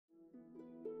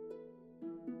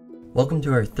Welcome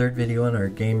to our third video on our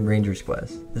game Ranger's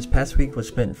Quest. This past week was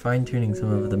spent fine-tuning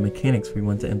some of the mechanics we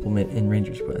want to implement in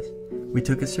Ranger's Quest. We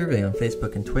took a survey on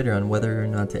Facebook and Twitter on whether or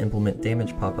not to implement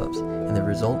damage pop-ups, and the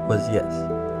result was yes.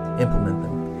 Implement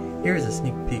them. Here is a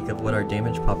sneak peek of what our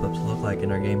damage pop-ups look like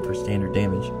in our game for standard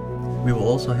damage. We will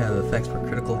also have effects for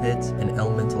critical hits and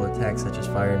elemental attacks such as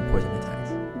fire and poison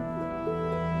attacks.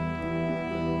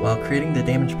 While creating the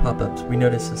damage pop-ups, we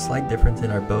noticed a slight difference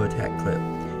in our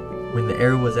BowAttackClip, when the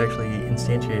arrow was actually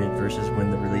instantiated versus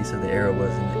when the release of the arrow was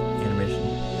in the animation.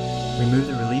 We moved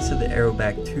the release of the arrow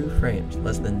back 2 frames,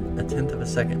 less than a tenth of a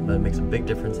second, but it makes a big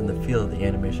difference in the feel of the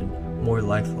animation, more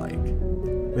lifelike.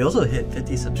 We also hit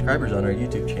 50 subscribers on our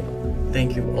YouTube channel.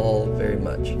 Thank you all very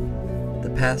much.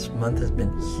 The past month has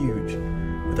been huge,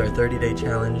 with our 30-day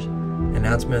challenge,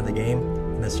 announcement of the game,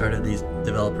 and the start of these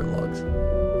developer logs.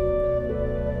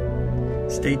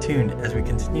 Stay tuned as we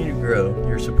continue to grow.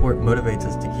 Your support motivates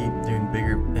us to keep doing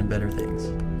bigger and better things.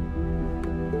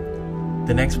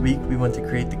 The next week, we want to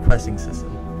create the questing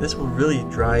system. This will really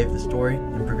drive the story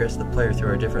and progress the player through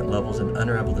our different levels and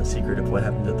unravel the secret of what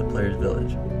happened at the player's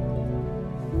village.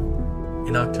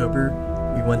 In October,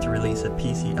 we want to release a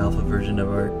PC alpha version of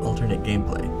our alternate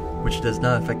gameplay, which does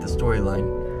not affect the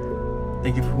storyline.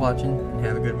 Thank you for watching and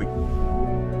have a good week.